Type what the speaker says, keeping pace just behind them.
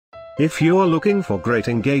If you're looking for great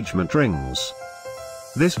engagement rings,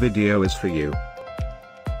 this video is for you.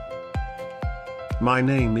 My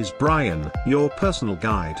name is Brian, your personal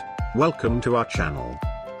guide. Welcome to our channel.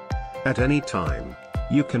 At any time,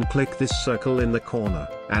 you can click this circle in the corner,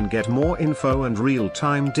 and get more info and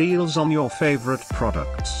real-time deals on your favorite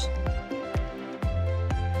products.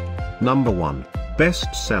 Number 1.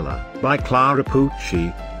 Bestseller, by Clara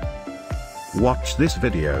Pucci. Watch this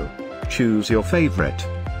video. Choose your favorite.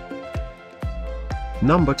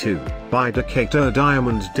 Number 2, by Decatur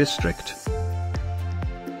Diamond District.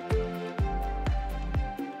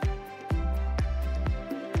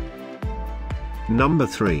 Number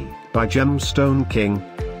 3, by Gemstone King.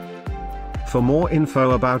 For more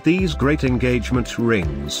info about these great engagement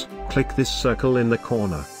rings, click this circle in the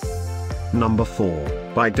corner. Number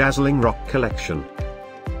 4, by DazzlingRock Collection.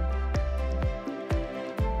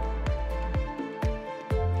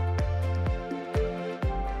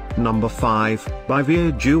 Number 5, by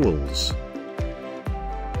Pave Jewels.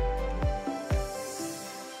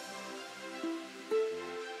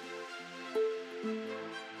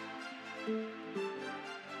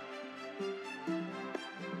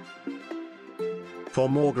 For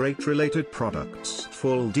more great related products,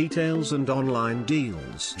 full details and online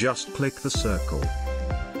deals, just click the circle.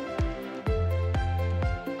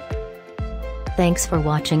 Thanks for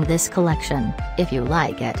watching this collection. If you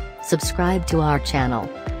like it, subscribe to our channel.